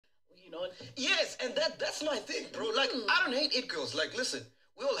know? Yes, and that's my thing, bro. Like, I don't hate it girls. Like, listen,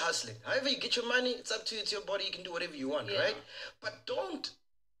 we're all hustling. However you get your money, it's up to you. It's your body. You can do whatever you want, right? But don't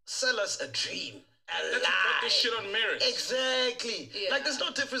sell us a dream. Let's put this shit on merit. Exactly. Yeah. Like, there's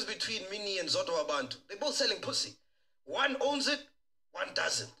no difference between Mini and Zoto Abantu. They're both selling pussy. One owns it, one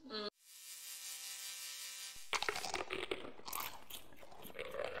doesn't.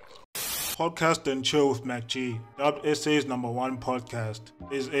 Podcast and Chill with Mac G, dubbed SA's #1 podcast,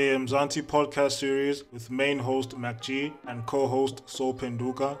 is a Mzansi podcast series with main host Mac G and co-host Sol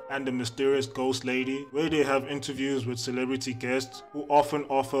Penduka and the mysterious ghost lady, where they have interviews with celebrity guests who often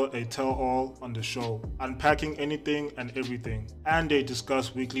offer a tell-all on the show, unpacking anything and everything, and they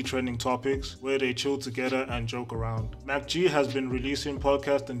discuss weekly trending topics where they chill together and joke around. Mac G has been releasing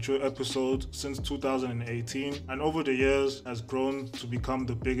Podcast and Chill episodes since 2018 and over the years has grown to become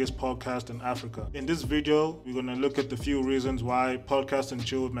the biggest podcast in Africa. In this video, we're going to look at the few reasons why Podcast and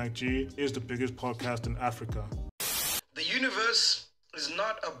Chill with Mac G is the biggest podcast in Africa. The universe is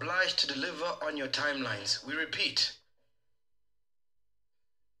not obliged to deliver on your timelines. We repeat.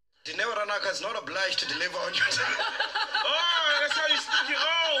 Dineo Ranaka is not obliged to deliver on your timelines. Oh, that's how you're speaking.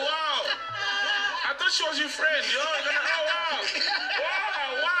 Oh, wow. I thought she was your friend. Oh, wow.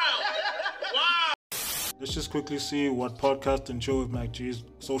 Wow, wow. Wow. Let's just quickly see what Podcast and Chill with Mac G's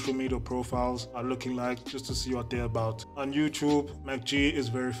social media profiles are looking like, just to see what they're about. On YouTube, Mac G is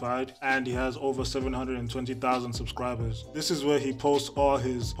verified and he has over 720,000 subscribers. This is where he posts all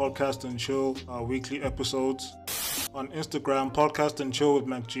his Podcast and Chill weekly episodes. On Instagram, Podcast and Chill with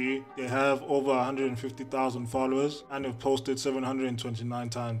Mac G, they have over 150,000 followers and have posted 729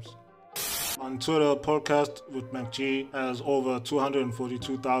 times. On Twitter, Podcast with Mac G has over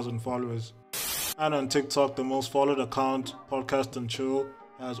 242,000 followers. And on TikTok, the most followed account, Podcast and Chill,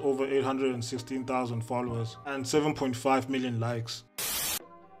 has over 816,000 followers and 7.5 million likes.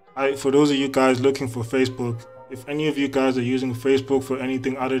 For those of you guys looking for Facebook, if any of you guys are using Facebook for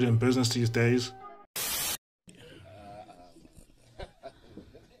anything other than business these days,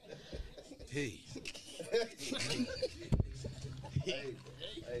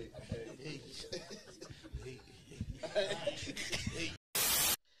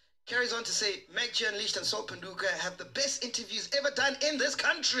 Carries on to say, Mac G Unleashed and Sol Penduka have the best interviews ever done in this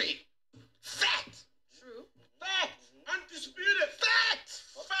country. Fact. True. Fact. Undisputed. Fact.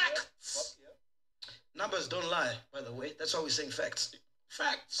 Facts. Numbers don't lie, by the way. That's why we're saying facts.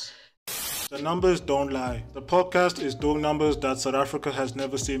 Facts. the numbers don't lie. The podcast is doing numbers that South Africa has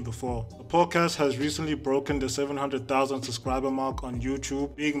never seen before. The podcast has recently broken the 700,000 subscriber mark on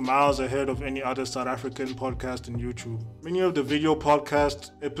YouTube, being miles ahead of any other South African podcast in YouTube. Many of the video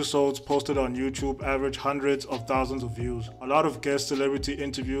podcast episodes posted on YouTube average hundreds of thousands of views. A lot of guest celebrity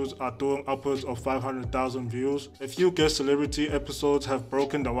interviews are doing upwards of 500,000 views. A few guest celebrity episodes have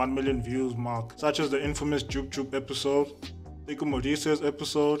broken the 1 million views mark, such as the infamous Juke Juke episode, Tiku Modise's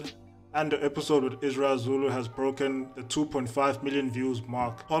episode, and the episode with Israel Zulu has broken the 2.5 million views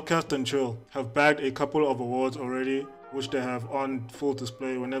mark. Podcast and Chill have bagged a couple of awards already, which they have on full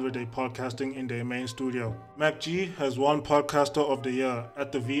display whenever they're podcasting in their main studio. Mac G has won Podcaster of the Year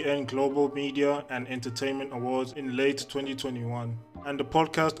at the VN Global Media and Entertainment Awards in late 2021. And the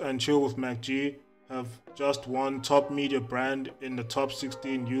Podcast and Chill with Mac G have just won Top Media Brand in the Top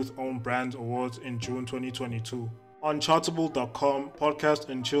 16 Youth-Owned Brands Awards in June 2022. On Chartable.com, Podcast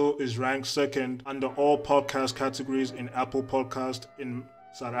and Chill is ranked second under all podcast categories in Apple Podcast in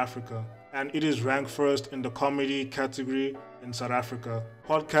South Africa, and it is ranked first in the comedy category in South Africa.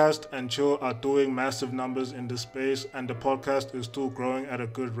 Podcast and Chill are doing massive numbers in this space, and the podcast is still growing at a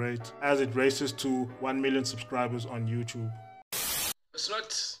good rate as it races to 1 million subscribers on YouTube. It's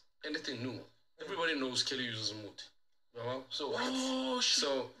not anything new. Everybody knows Kelly uses a mood. So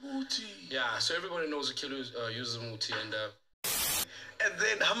Muti. Yeah, so everybody knows the killer uses Muti, and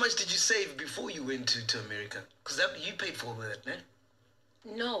then how much did you save before you went to America? Because you paid for that, né?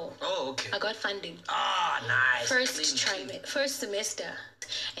 No. Oh, okay. I got funding. Ah, nice. First semester.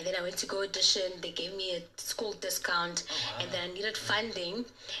 And then I went to go audition. They gave me a school discount. Oh, wow. And then I needed funding.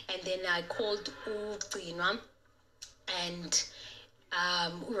 And then I called Uqinwa and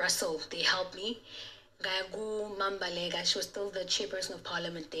Russell. They helped me. Gagu Mambalega, she was still the chairperson of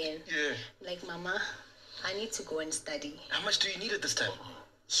parliament then. Yeah. Like, Mama, I need to go and study. How much do you need at this time?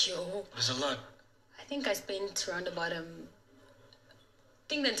 Yo. There's a lot. I think I spent around about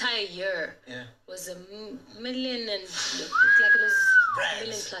the entire year was $1 million, and like it was Brands. $1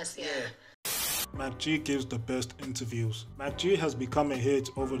 million plus, yeah. MacG gives the best interviews. MacG has become a hit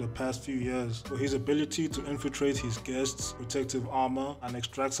over the past few years for his ability to infiltrate his guests' protective armor and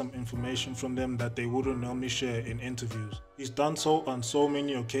extract some information from them that they wouldn't normally share in interviews. He's done so on so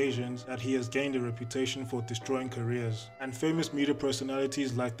many occasions that he has gained a reputation for destroying careers, and famous media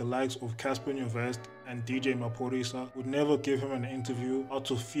personalities like the likes of Casper Nyovest and DJ Maphorisa would never give him an interview out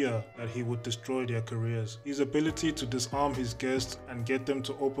of fear that he would destroy their careers. His ability to disarm his guests and get them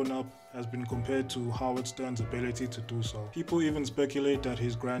to open up has been compared to Howard Stern's ability to do so. People even speculate that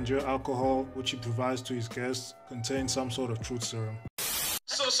his grandeur alcohol, which he provides to his guests, contains some sort of truth serum.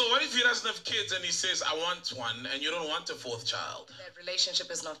 So what if he doesn't have kids and he says, I want one, and you don't want a fourth child? That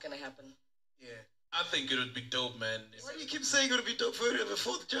relationship is not going to happen. Yeah. I think it would be dope, man. Why do you keep saying it would be dope for her to have a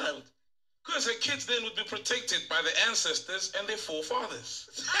fourth child? Because her kids then would be protected by their ancestors and their forefathers.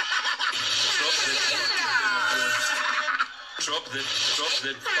 Drop that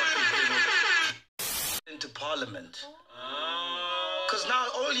fucking into parliament. Because now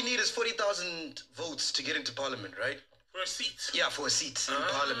all you need is 40,000 votes to get into parliament, right? For a seat. Yeah, for a seat in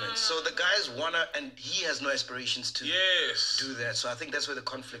parliament. So the guy's wanna, and he has no aspirations to do that. So I think that's where the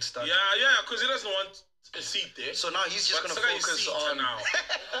conflict starts. Yeah, because he doesn't want a seat there. So now he's just gonna focus on now of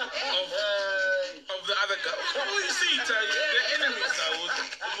the other guy. Who you see? The enemies now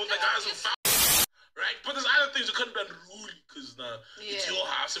with the guys who found. Right, but there's other things you couldn't be unruly because now it's your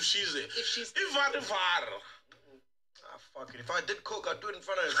house if she's there. If she's fuck it. If I did coke, I'd do it in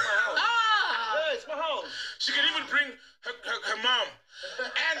front of her. It's my house. Yeah, it's my house. She can even bring her mom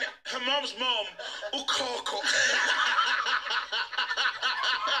and her mom's mom. Ukoko.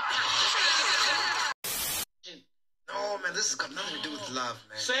 No, man, this has got nothing to do with love,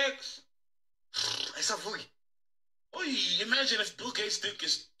 man. Sex. Isavuki. Oh, imagine if Bill Gates' dick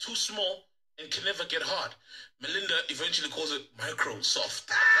is too small and can never get hard. Melinda eventually calls it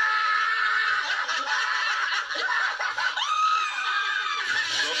Microsoft.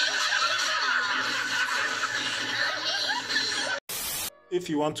 If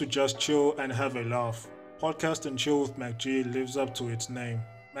you want to just chill and have a laugh, Podcast and Chill with MacG lives up to its name.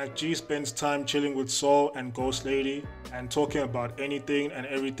 MacG spends time chilling with Saul and Ghost Lady and talking about anything and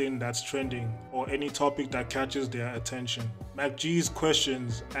everything that's trending or any topic that catches their attention. MacG's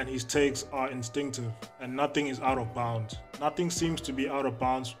questions and his takes are instinctive and nothing is out of bounds. Nothing seems to be out of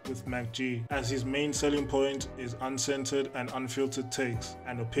bounds with MacG, as his main selling point is uncensored and unfiltered takes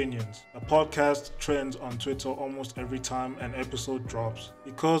and opinions. The podcast trends on Twitter almost every time an episode drops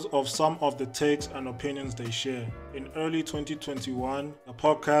because of some of the takes and opinions they share. In early 2021, the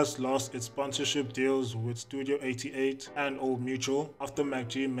podcast lost its sponsorship deals with Studio 88 and Old Mutual after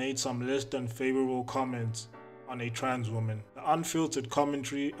MacG made some less than favorable comments on a trans woman. The unfiltered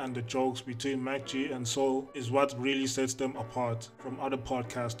commentary and the jokes between MacG and Saul is what really sets them apart from other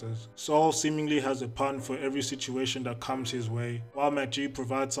podcasters. Saul seemingly has a pun for every situation that comes his way, while MacG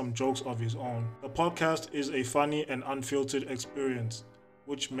provides some jokes of his own. The podcast is a funny and unfiltered experience,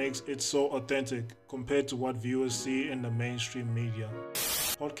 which makes it so authentic compared to what viewers see in the mainstream media.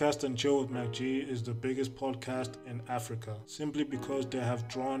 Podcast and Chill with MacG is the biggest podcast in Africa, simply because they have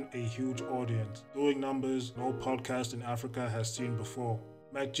drawn a huge audience, doing numbers no podcast in Africa has seen before.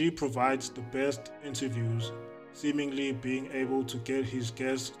 MacG provides the best interviews, seemingly being able to get his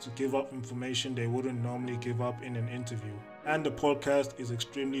guests to give up information they wouldn't normally give up in an interview. And the podcast is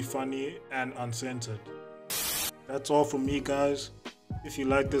extremely funny and uncensored. That's all from me, guys. If you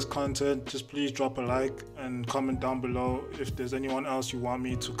like this content, just please drop a like and comment down below if there's anyone else you want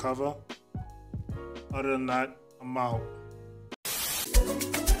me to cover. Other than that, I'm out.